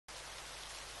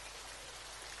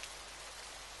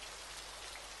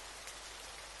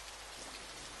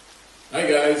Hi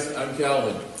guys, I'm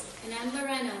Calvin. And I'm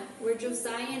Lorena. We're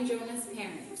Josiah and Jonah's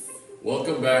parents.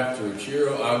 Welcome back to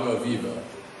Retiro Agua Viva.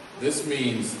 This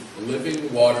means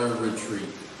Living Water Retreat.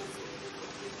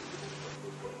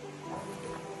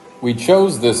 We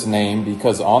chose this name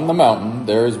because on the mountain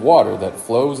there is water that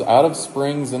flows out of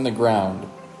springs in the ground.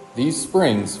 These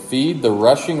springs feed the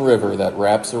rushing river that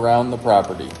wraps around the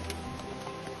property.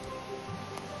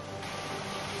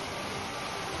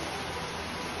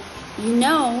 You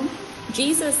know,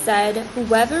 Jesus said,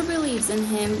 whoever believes in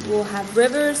him will have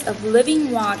rivers of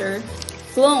living water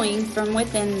flowing from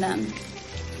within them.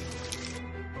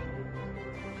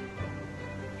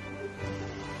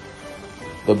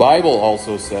 The Bible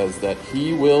also says that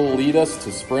He will lead us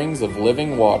to springs of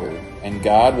living water, and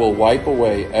God will wipe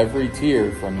away every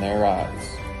tear from their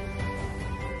eyes.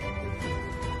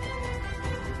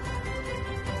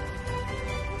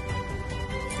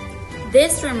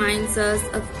 This reminds us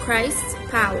of Christ's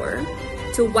power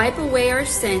to wipe away our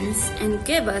sins and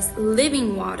give us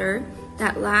living water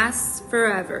that lasts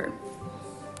forever.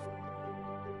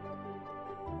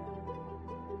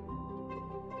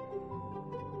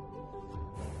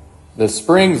 The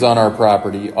springs on our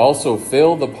property also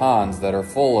fill the ponds that are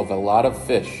full of a lot of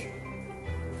fish.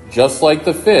 Just like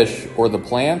the fish or the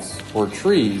plants or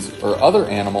trees or other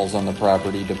animals on the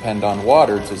property depend on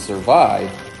water to survive,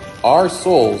 our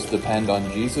souls depend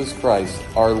on Jesus Christ,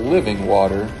 our living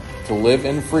water, to live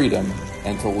in freedom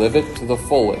and to live it to the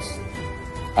fullest.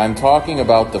 I'm talking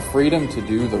about the freedom to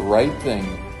do the right thing,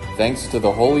 thanks to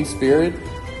the Holy Spirit,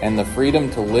 and the freedom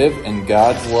to live in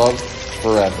God's love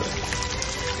forever.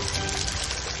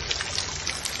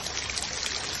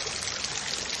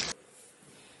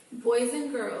 Boys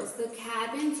and girls, the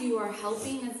cabins you are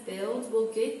helping us build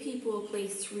will give people a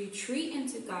place to retreat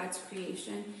into God's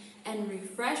creation and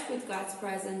refresh with God's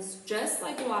presence, just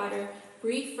like water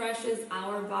refreshes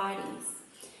our bodies.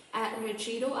 At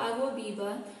Retiro Agua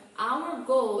Viva, our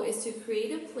goal is to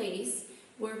create a place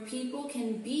where people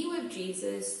can be with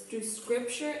Jesus through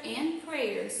scripture and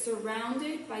prayer,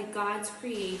 surrounded by God's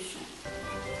creation.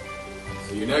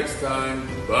 See you next time.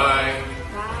 Bye.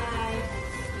 Bye.